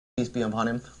peace be upon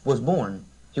him, was born.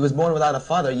 He was born without a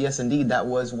father. Yes, indeed, that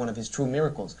was one of his true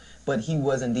miracles. But he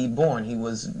was indeed born. He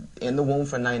was in the womb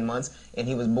for 9 months, and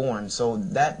he was born. So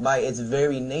that, by its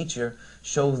very nature,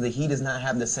 shows that he does not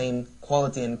have the same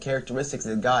quality and characteristics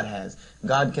that God has.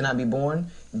 God cannot be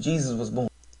born. Jesus was born.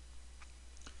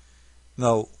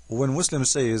 Now, when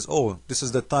Muslims says, oh, this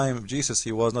is the time of Jesus,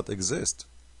 he was not exist,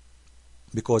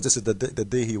 because this is the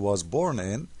day he was born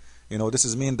in, you know, this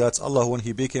is mean that Allah, when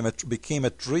he became a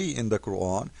tree in the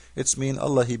Quran, it's mean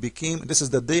Allah, this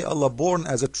is the day Allah born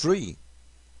as a tree,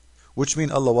 which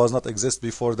mean Allah was not exist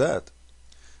before that.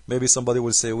 Maybe somebody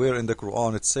will say, where in the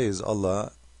Quran it says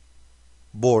Allah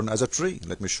born as a tree?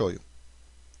 Let me show you.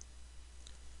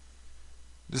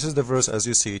 This is the verse, as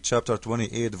you see, chapter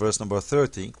 28, verse number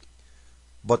 30.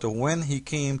 But when he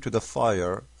came to the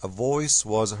fire, a voice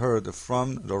was heard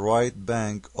from the right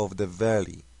bank of the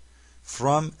valley,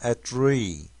 from a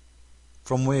tree.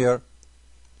 From where?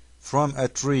 From a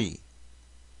tree,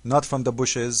 not from the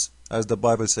bushes, as the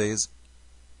Bible says.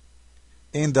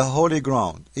 In the holy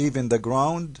ground, even the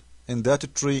ground in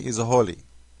that tree is holy.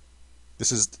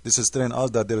 This is telling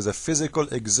us that there is a physical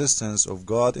existence of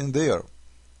God in there.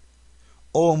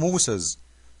 O Moses,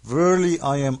 verily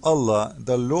I am Allah,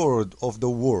 the Lord of the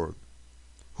world.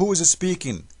 Who is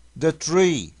speaking? The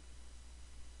tree.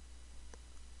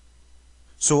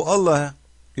 So Allah,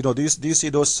 you know, do you see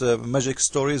those magic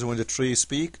stories when the tree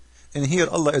speak? And here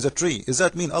Allah is a tree. Does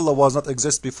that mean Allah was not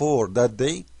exist before that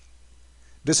day?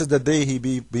 This is the day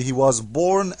he was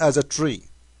born as a tree.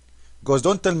 Because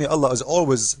don't tell me Allah is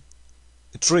always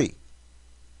a tree.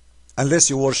 Unless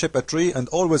you worship a tree and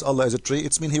always Allah is a tree,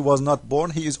 it means he was not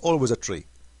born, he is always a tree.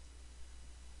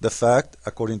 The fact,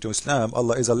 according to Islam,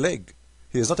 Allah is a leg.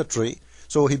 He is not a tree.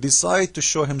 So he decided to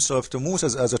show himself to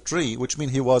Moses as a tree, which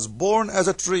means he was born as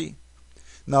a tree.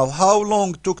 Now, how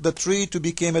long took the tree to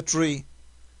become a tree?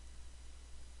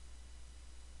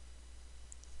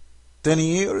 10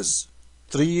 years?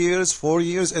 3 years? 4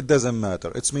 years? It doesn't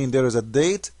matter. It means there is a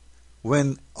date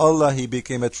when Allah, he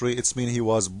became a tree. It means he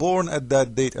was born at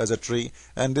that date as a tree.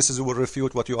 And this will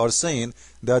refute what you are saying,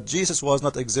 that Jesus was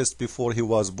not exist before he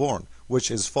was born, which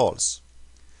is false.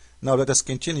 Now let us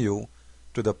continue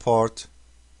to the part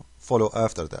follow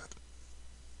after that.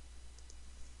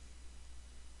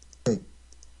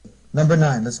 Number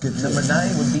 9, let's get number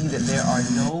 9 would be that there are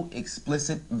no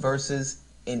explicit verses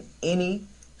in any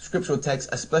scriptural text,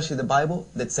 especially the Bible,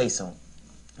 that say so.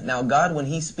 Now God, when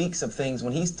he speaks of things,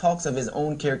 when he talks of his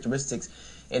own characteristics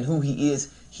and who he is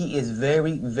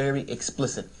very, very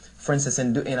explicit. For instance,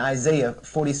 in Isaiah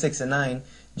 46:9,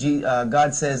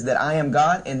 God says that I am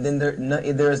God, and then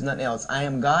there is none else. I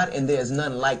am God, and there is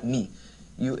none like me.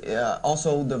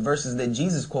 Also, the verses that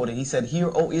Jesus quoted, he said,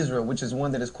 "Hear, O Israel," which is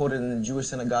one that is quoted in the Jewish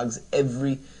synagogues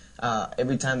every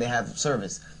time they have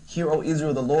service. "Hear, O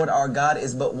Israel, the Lord our God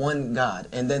is but one God,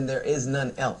 and then there is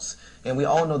none else." And we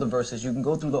all know the verses. You can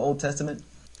go through the Old Testament.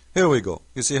 Here we go.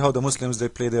 You see how the Muslims, they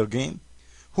play their game?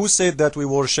 Who said that we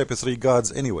worship 3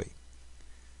 gods anyway?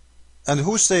 And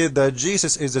who said that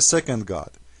Jesus is the second God?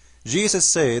 Jesus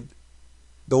said,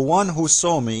 "The one who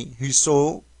saw me, he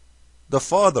saw the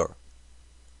Father."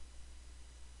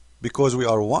 Because we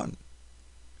are one.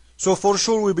 So for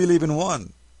sure we believe in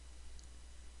one.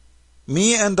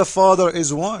 Me and the Father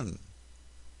is one.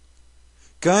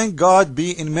 Can God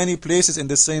be in many places in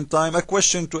the same time? A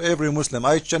question to every Muslim.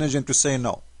 I challenge him to say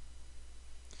no.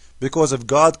 Because if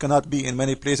God cannot be in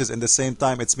many places in the same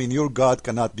time, it means your God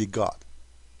cannot be God.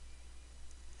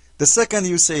 The second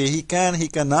you say he can, he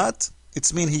cannot,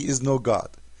 it means he is no God.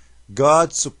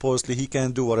 God, supposedly, he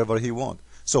can do whatever he wants.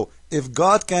 So if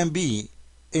God can be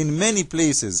in many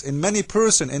places, in many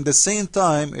persons in the same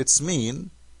time, it's mean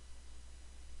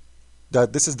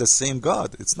that this is the same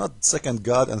God. It's not second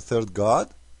God and third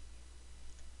God.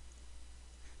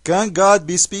 Can God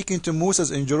be speaking to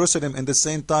Moses in Jerusalem in the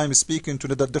same time speaking to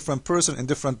the different person in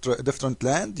different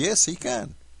land? Yes, he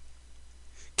can.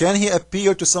 Can he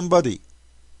appear to somebody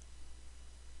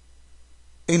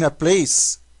in a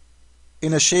place,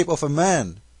 in a shape of a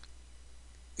man,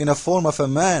 in a form of a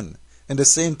man, in the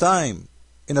same time,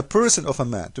 in a person of a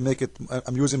man? To make it,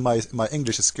 I'm using my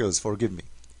English skills, forgive me.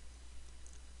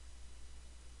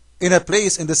 In a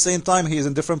place, in the same time, he is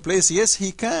in different place. Yes,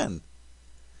 he can.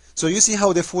 So you see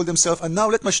how they fool themselves. And now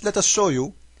let us show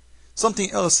you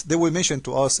something else they will mention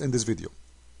to us in this video.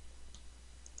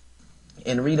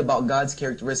 And read about God's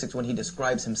characteristics when he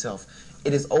describes himself.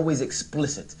 It is always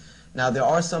explicit. Now there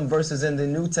are some verses in the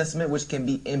New Testament which can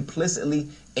be implicitly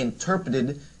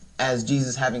interpreted as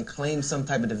Jesus having claimed some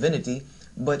type of divinity.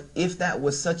 But if that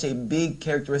was such a big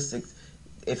characteristic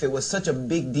if it was such a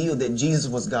big deal that Jesus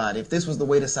was God, if this was the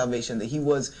way to salvation, that he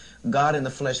was God in the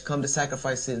flesh, come to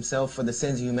sacrifice himself for the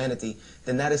sins of humanity,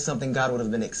 then that is something God would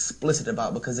have been explicit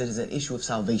about, because it is an issue of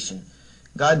salvation.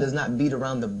 God does not beat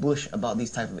around the bush about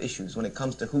these type of issues when it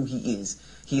comes to who he is.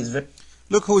 He is very...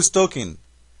 Look who is talking.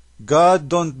 God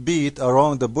don't beat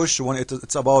around the bush when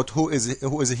it's about who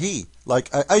is he. Like,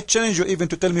 I challenge you even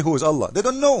to tell me who is Allah. They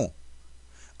don't know.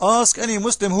 Ask any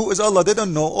Muslim who is Allah. They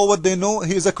don't know. Or what they know,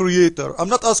 he is a creator. I'm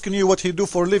not asking you what he do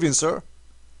for a living, sir.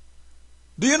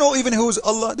 Do you know even who is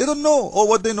Allah? They don't know. Or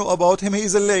what they know about him, he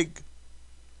is a leg.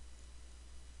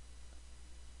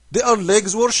 They are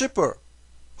legs worshipper.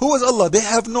 Who is Allah? They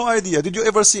have no idea. Did you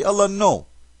ever see Allah? No.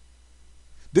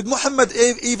 Did Muhammad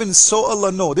even saw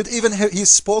Allah? No. Did even he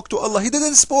spoke to Allah? He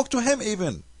didn't spoke to him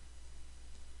even.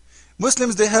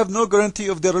 Muslims, they have no guarantee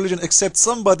of their religion except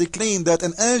somebody claimed that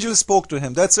an angel spoke to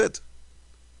him. That's it.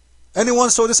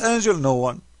 Anyone saw this angel? No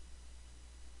one.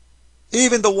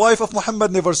 Even the wife of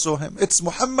Muhammad never saw him. It's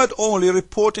Muhammad only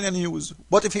reporting a news.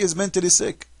 What if he is mentally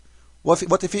sick?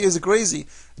 What if he is crazy?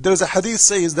 There is a hadith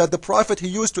says that the Prophet, he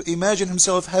used to imagine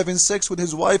himself having sex with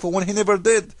his wife when he never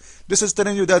did. This is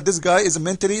telling you that this guy is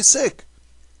mentally sick.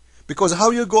 Because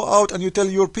how you go out and you tell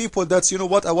your people that, you know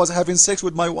what, I was having sex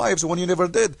with my wives when you never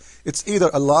did. It's either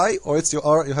a lie or it's you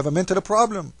have a mental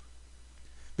problem.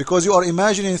 Because you are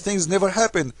imagining things never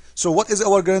happened. So what is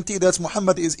our guarantee that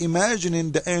Muhammad is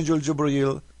imagining the angel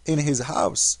Jibreel in his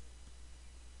house?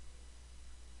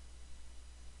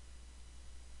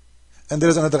 And there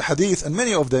is another hadith, and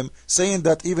many of them, saying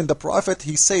that even the Prophet,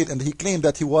 he said and he claimed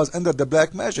that he was under the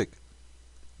black magic.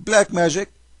 Black magic,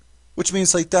 which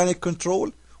means satanic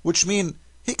control, which means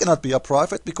he cannot be a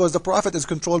prophet, because the prophet is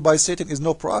controlled by Satan, is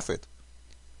no prophet.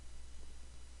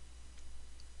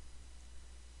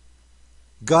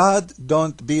 God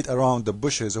don't beat around the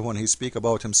bushes when he speak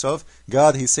about himself.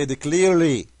 God, he said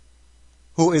clearly,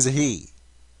 who is he?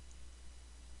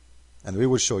 And we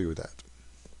will show you that.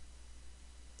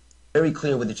 Very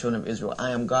clear with the children of Israel.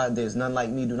 I am God, there is none like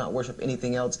me, do not worship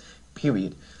anything else,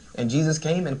 period. And Jesus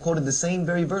came and quoted the same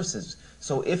very verses.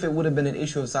 So if it would have been an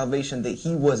issue of salvation that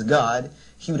he was God,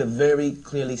 he would have very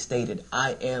clearly stated,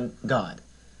 I am God.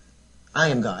 I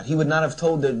am God. He would not have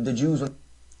told the Jews...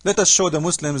 Let us show the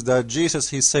Muslims that Jesus,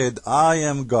 he said, I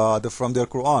am God, from their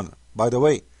Quran. By the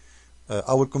way,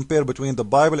 I will compare between the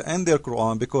Bible and their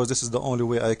Quran, because this is the only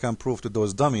way I can prove to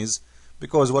those dummies.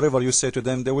 Because whatever you say to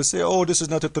them, they will say, oh, this is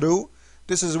not true.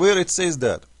 This is where it says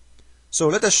that. So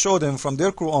let us show them from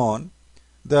their Quran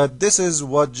that this is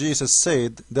what Jesus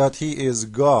said, that he is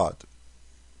God.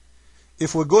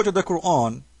 If we go to the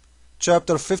Quran,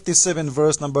 chapter 57,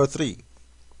 verse number 3,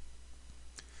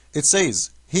 it says,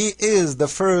 he is the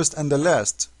first and the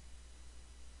last.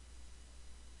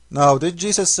 Now, did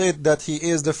Jesus say that he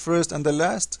is the first and the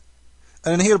last?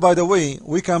 And here, by the way,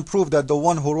 we can prove that the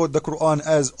one who wrote the Quran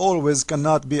as always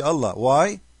cannot be Allah.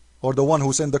 Why? Or the one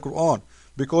who sent the Quran.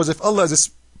 Because if Allah is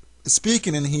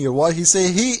speaking in here, why he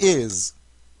say he is?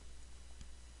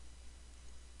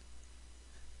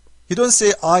 He don't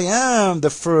say, I am the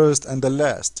first and the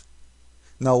last.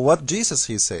 Now what Jesus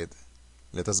he said?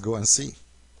 Let us go and see.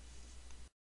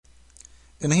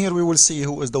 And here we will see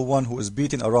who is the one who is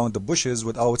beating around the bushes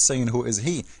without saying who is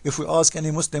he. If we ask any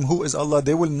Muslim who is Allah,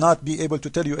 they will not be able to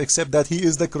tell you except that he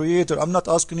is the creator. I'm not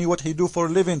asking you what he do for a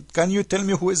living. Can you tell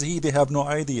me who is he? They have no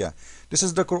idea. This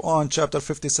is the Quran, chapter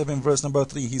 57, verse number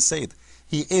 3. He said,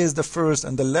 he is the first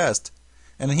and the last.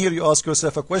 And here you ask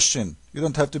yourself a question. You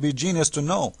don't have to be genius to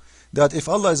know that if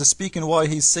Allah is speaking, why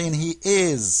he's saying he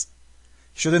is?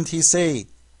 Shouldn't he say,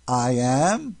 I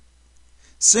am?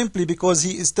 Simply because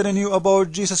he is telling you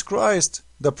about Jesus Christ.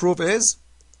 The proof is,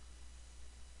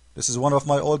 this is one of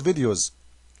my old videos.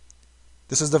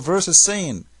 This is the verse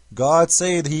saying, God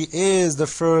said he is the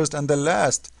first and the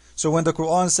last. So when the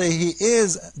Quran say he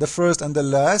is the first and the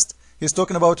last, he's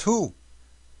talking about who?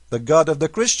 The God of the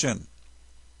Christian.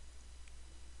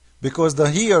 Because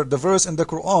the verse in the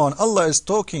Quran, Allah is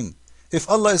talking. If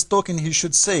Allah is talking, he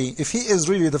should say, if he is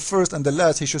really the first and the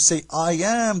last, he should say, I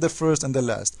am the first and the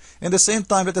last. In the same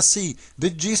time, let us see,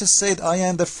 did Jesus say, I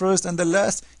am the first and the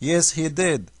last? Yes, he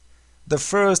did. The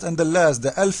first and the last,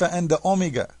 the Alpha and the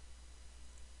Omega.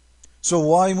 So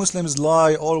why Muslims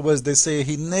lie always? They say,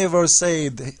 he never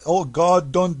said, oh,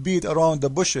 God don't beat around the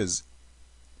bushes.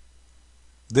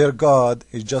 Their God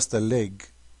is just a leg,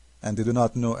 and they do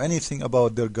not know anything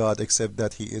about their God except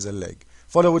that he is a leg.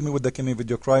 Follow with me with the coming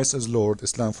video, Christ is Lord,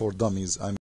 Islam for Dummies.